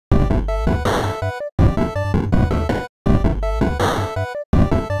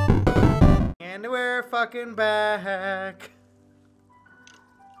And we're fucking back.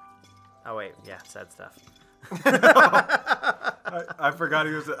 Oh wait, yeah, sad stuff. I forgot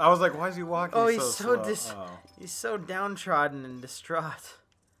he was. I was like, why is he walking? Oh, he's so slow? He's so downtrodden and distraught.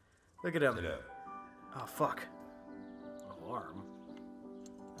 Look at him. Yeah. Oh fuck. Alarm.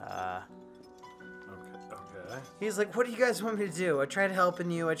 Okay. He's like, what do you guys want me to do? I tried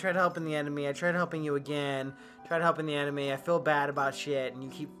helping you. I tried helping the enemy. I tried helping you again. Tried helping the enemy. I feel bad about shit, and you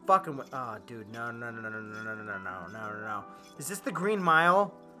keep fucking with. Oh, dude, no. Is this the Green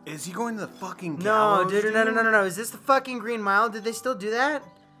Mile? Is he going to the fucking gallows? No, dude, no. Is this the fucking Green Mile? Did they still do that?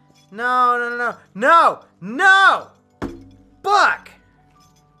 No! Fuck!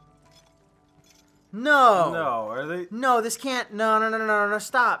 No. No, are they? No, this can't. No,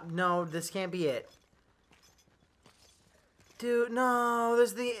 stop. No, this can't be it. Dude, no.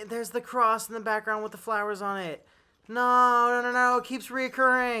 There's the cross in the background with the flowers on it. No. It keeps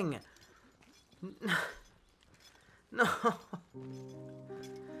reoccurring. No.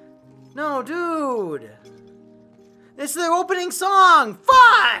 No, dude. It's the opening song.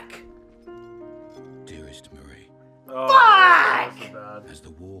 Fuck! Dearest Marie. Oh, Fuck! so bad. As the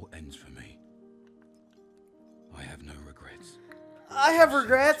war ends for me, I have no regrets. I have I've seen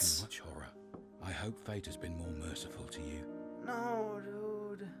regrets. Too much horror. I hope fate has been more merciful to you. No,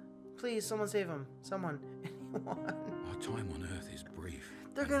 dude. Please, someone save him. Someone. Anyone. Our time on Earth is brief.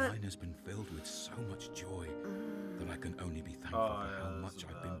 They're and gonna- mine has been filled with so much joy that I can only be thankful Oh, for yeah, how that's much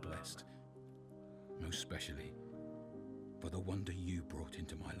I've been blessed. Most especially for the wonder you brought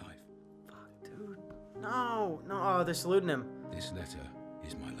into my life. Fuck, dude. No. Oh, they're saluting him. This letter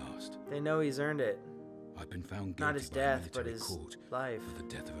is my last. They know he's earned it. I've been found guilty Not his by a death, but military his court life. for the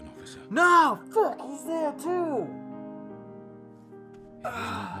death of an officer. No! Fuck, he's there too! It was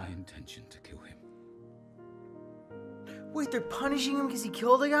not my intention to kill him. Wait, they're punishing him because he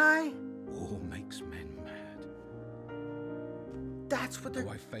killed a guy? War makes men mad. That's what they're...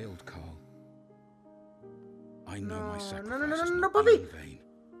 Though I failed, Carl. I know my No, sacrifice no, has not puppy! been in vain.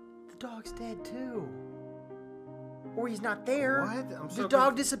 The dog's dead too. Or he's not there. What? I'm so The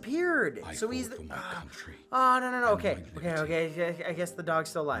dog disappeared. I So fought he's... for my country. Oh, no. and Okay. my liberty. Okay. I guess the dog's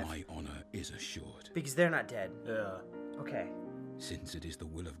still alive. My honor is assured. Because they're not dead. Yeah. Okay. Since it is the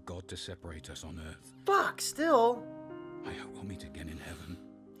will of God to separate us on earth, Fuck, still. I hope we'll meet again in heaven.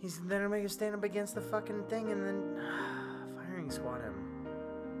 He's gonna make him stand up against the fucking thing and then firing squad him.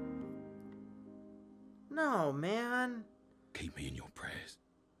 No, man. Keep me in your prayers.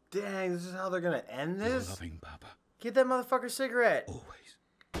 Dang, this is how they're gonna end Your this? loving Papa. Get that motherfucker cigarette. Always.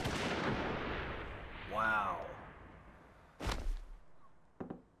 Wow.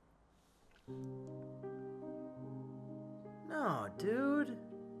 No, dude.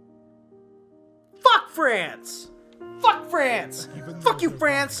 Fuck France! Fuck France! Even Fuck though you, their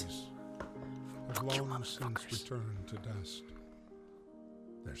France! bodies Fuck you, have long since motherfuckers. returned to dust,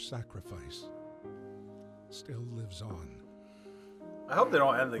 their sacrifice still lives on. I hope they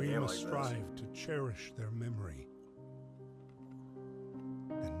don't end the We game must like this. strive to cherish their memory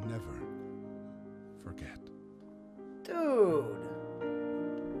and never forget. Dude.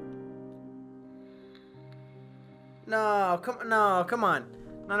 No, come on.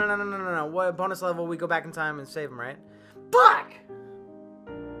 No. What bonus level? We go back in time and save him, right? Fuck!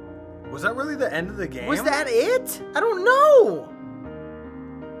 Was that really the end of the game? Was that it? I don't know.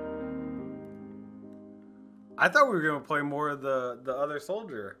 I thought we were gonna play more of the other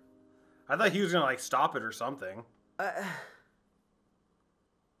soldier. I thought he was gonna like stop it or something.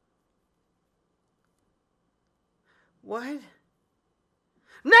 What?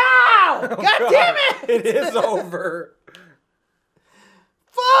 No! God damn it! It is over.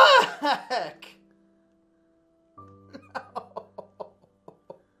 Fuck! No.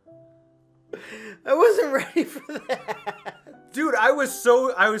 I wasn't ready for that. Dude, I was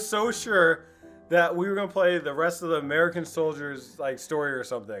so sure that we were gonna play the rest of the American Soldiers like story or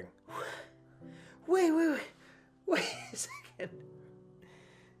something. Wait a second.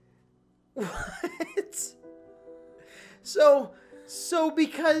 What? So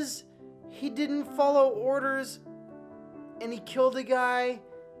because he didn't follow orders and he killed a guy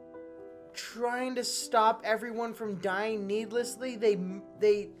trying to stop everyone from dying needlessly,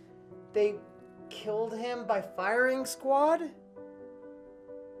 they killed him by firing squad?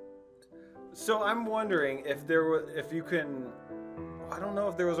 So I'm wondering if you can. I don't know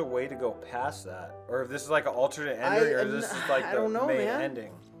if there was a way to go past that, or if this is like an alternate ending, or this is like I the don't know, main man.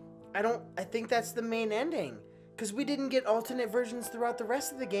 ending. I think that's the main ending. Because we didn't get alternate versions throughout the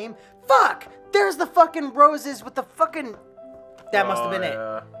rest of the game. Fuck! There's the fucking roses with the fucking... That must have been it.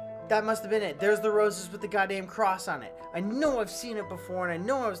 That must have been it. There's the roses with the goddamn cross on it. I know I've seen it before, and I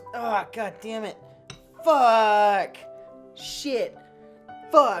know I was... Oh, god damn it. Fuck. Shit.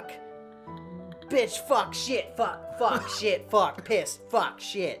 Fuck. Bitch, fuck, shit, fuck, fuck, shit, fuck, piss, fuck,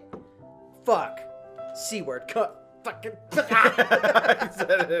 shit. Fuck. C-word, cut, fucking... He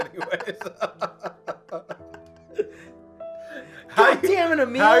said it anyways. God damn it,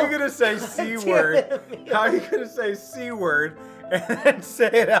 Emil. How are you going to say C-word? How are you going to say C-word and then say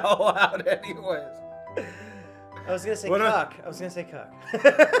it out loud anyways? I was going to say What cuck. I was going to say cuck.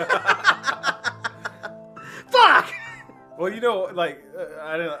 Fuck! Well, you know, like,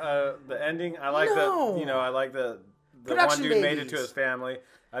 I don't the ending, I like No. the, you know, I like the one Production dude made it to babies. his family.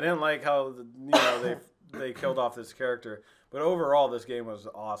 I didn't like how, you know, they killed off this character. But overall, this game was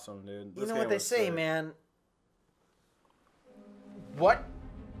awesome, dude. You know what they say, man. What?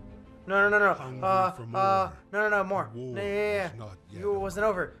 No. Hungry for more. No, more. War Yeah. is not yet It wasn't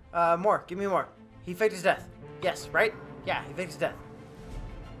over. More. Give me more. He faked his death. Yes, right? Yeah, he faked his death.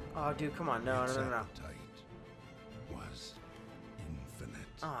 Oh, dude, come on. No. Its appetite was infinite.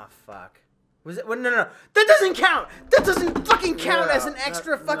 Oh, fuck. Was it? Well, no. That doesn't count. That doesn't fucking count Yeah, as an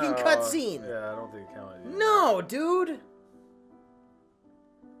extra fucking cutscene. Yeah, I don't think it counted. No, dude.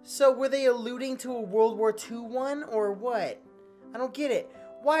 So were they alluding to a World War II one or what? I don't get it.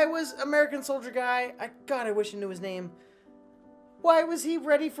 Why was American Soldier Guy? God, I wish I knew his name. Why was he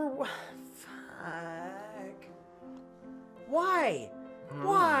ready for? Fuck. Why?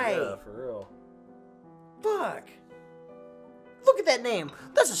 Why? Yeah, for real. Fuck. Look at that name.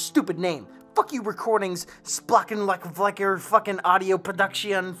 That's a stupid name. Fuck you, recordings, splocking like your fucking audio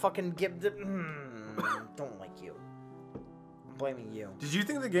production. Fucking don't like you. I'm blaming you. Did you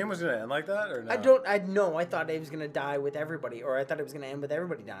think the game was going to end like that or no? I thought he was gonna die with everybody, or I thought it was gonna end with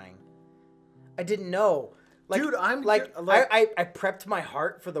everybody dying. I didn't know. Like, Dude, I'm like, like I prepped my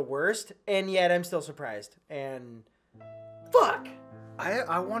heart for the worst, and yet I'm still surprised. And fuck.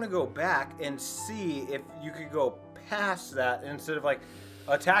 I want to go back and see if you could go past that instead of like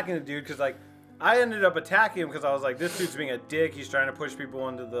attacking the dude, because like I ended up attacking him because I was like, this dude's being a dick. He's trying to push people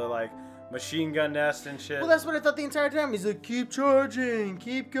into the like machine gun nest and shit. Well, that's what I thought the entire time. He's like, keep charging,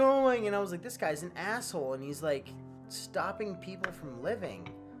 keep going, and I was like, this guy's an asshole, and he's like stopping people from living.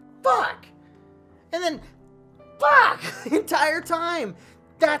 Fuck. And then, fuck, the entire time.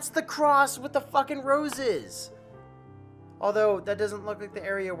 That's the cross with the fucking roses. Although, that doesn't look like the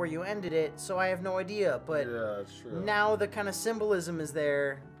area where you ended it, so I have no idea. But yeah, that's true. now the kind of symbolism is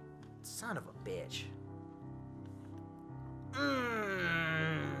there. Son of a bitch.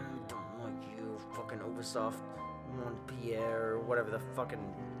 Don't like you, fucking Ubisoft Montpellier, or whatever the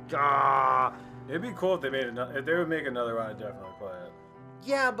fucking... It'd be cool if they made another. If they would make another one, I'd definitely play it.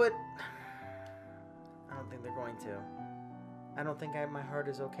 Yeah, but... I don't think they're going to. I don't think my heart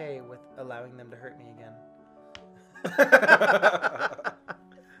is okay with allowing them to hurt me again.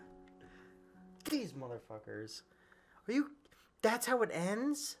 These motherfuckers. Are you... That's how it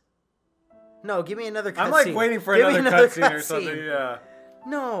ends? No, give me another cutscene. I'm like waiting for Give me another cutscene or something. Yeah.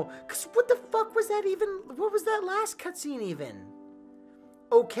 No, because what the fuck was that even? What was that last cutscene even?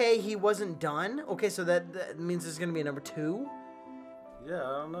 Okay, he wasn't done. Okay, so that means there's gonna be a number 2. Yeah,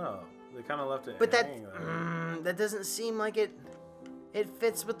 I don't know. They kind of left it. But hanging there. that doesn't seem like it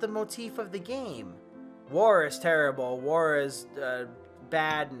fits with the motif of the game. War is terrible. War is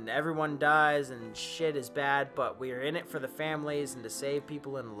bad, and everyone dies, and shit is bad. But we're in it for the families and to save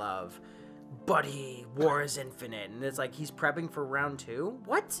people in love. Buddy, war is infinite, and it's like he's prepping for round 2.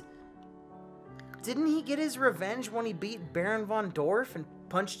 What? Didn't he get his revenge when he beat Baron von Dorf and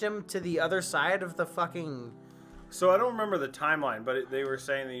punched him to the other side of the fucking... So I don't remember the timeline, but they were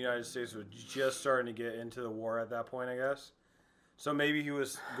saying the United States was just starting to get into the war at that point, I guess. So maybe he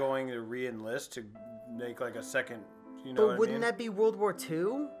was going to re-enlist to make like a second, you know. But wouldn't that be World War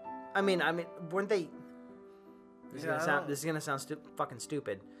II? I mean, weren't they? This is gonna sound fucking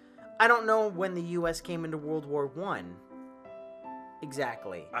stupid. I don't know when the U.S. came into World War I.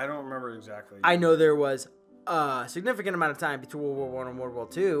 Exactly. I don't remember exactly. I know there was a significant amount of time between World War I and World War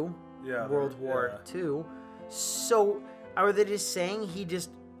II. Yeah. World War II. So, are they just saying he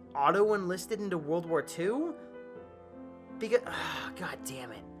just auto-enlisted into World War II? Because, god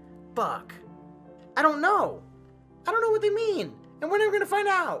damn it. Fuck. I don't know. I don't know what they mean. And we're never gonna find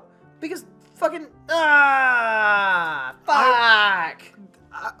out. Because fucking, fuck.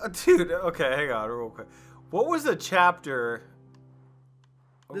 Dude, okay, hang on real quick. What was the chapter?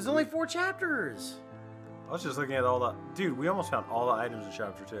 There's only 4 chapters. I was just looking at all the... Dude, we almost found all the items in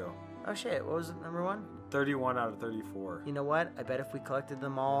chapter 2. Oh shit, what was it, number 1? 31 out of 34. You know what? I bet if we collected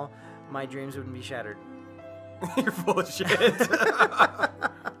them all, my dreams wouldn't be shattered. You're full of shit.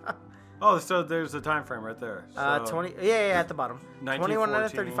 Oh, so there's the time frame right there. So 20. Yeah, at the bottom. 21 out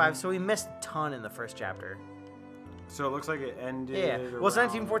of 1914. 35. So we missed a ton in the first chapter. So it looks like it ended. Yeah. Well, it's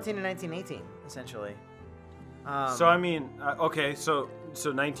around- 1914 and 1918, essentially. So I mean, okay, so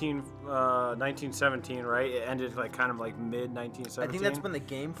 1917, right? It ended like kind of like mid 1917. I think that's when the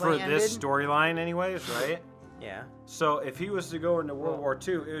gameplay for ended. this storyline, anyways, right? Yeah. So if he was to go into World War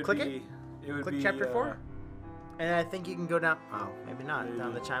II, it would click be. It would Click be chapter 4. And I think you can go down. Oh, maybe not. Maybe.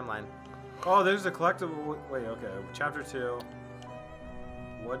 Down the timeline. Oh, there's a collectible. Wait, okay, chapter 2.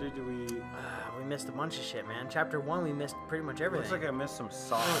 What did we? We missed a bunch of shit, man. Chapter 1, we missed pretty much everything. Looks like I missed some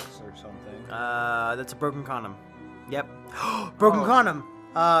socks or something. That's a broken condom. Yep. Broken condom.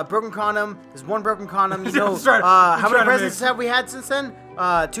 Broken condom. There's one broken condom. You know, how many presidents have we had since then?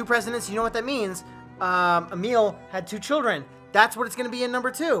 2 presidents. You know what that means? Emil had 2 children. That's what it's going to be in number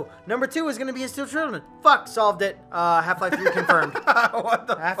 2. Number 2 is going to be his 2 children. Fuck, solved it. Half-Life 3 confirmed. What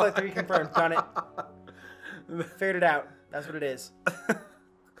the Half-Life 3 confirmed. Done it. Figured it out. That's what it is.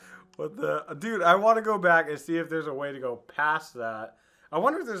 What the dude? I want to go back and see if there's a way to go past that. I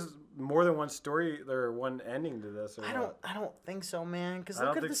wonder if there's more than one story or one ending to this. Or I don't think so, man. Because I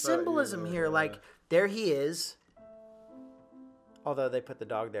look don't at the think so symbolism either, here. yeah. Like, there he is. Although they put the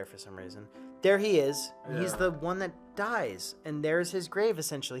dog there for some reason. There he is. And he's Yeah. the one that dies. And there's his grave,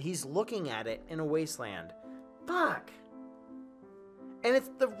 essentially. He's looking at it in a wasteland. Fuck. And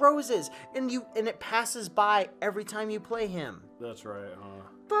it's the roses. And it passes by every time you play him. That's right, huh?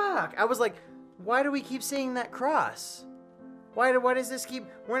 Fuck. I was like, why do we keep seeing that cross? Why does this keep...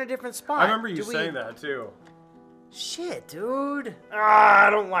 We're in a different spot. I remember you saying that too. Shit, dude. I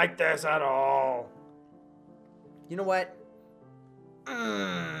don't like this at all. You know what? Don't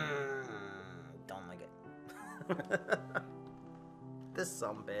like it. This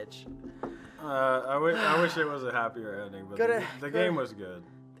son-bitch. I wish it was a happier ending, but the game was good.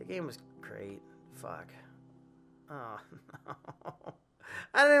 The game was great. Fuck. Oh, no.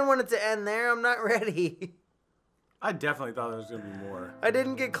 I didn't want it to end there. I'm not ready. I definitely thought there was gonna be more. I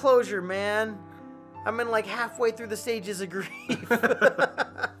didn't get closure, man. I'm in like halfway through the stages of grief.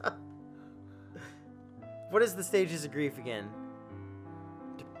 What is the stages of grief again?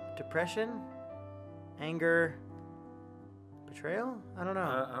 Depression? Anger? Betrayal? I don't know.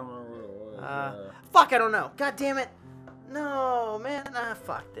 I don't remember what it was. Fuck, I don't know. God damn it. No, man.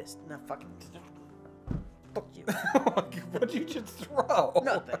 Fuck this. No, fucking... Fuck you. What'd you just throw?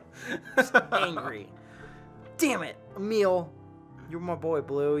 Nothing. Just angry. Damn it. Emil. You're my boy,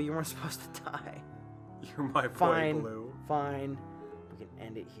 Blue. You weren't supposed to die. You're my boy, Fine. Blue. Fine. We can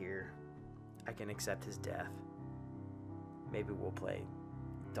end it here. I can accept his death. Maybe we'll play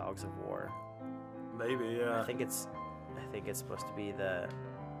Dogs of War. Maybe, yeah. I think it's supposed to be the...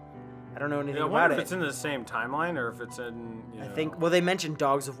 I don't know anything I about wonder it. if it's in the same timeline or if it's in, you know... I think... Well, they mentioned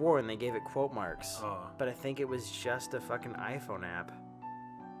Dogs of War and they gave it quote marks. Oh. But I think it was just a fucking iPhone app.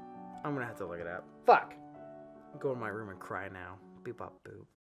 I'm gonna have to look it up. Fuck. Go in my room and cry now. Beep bop boop.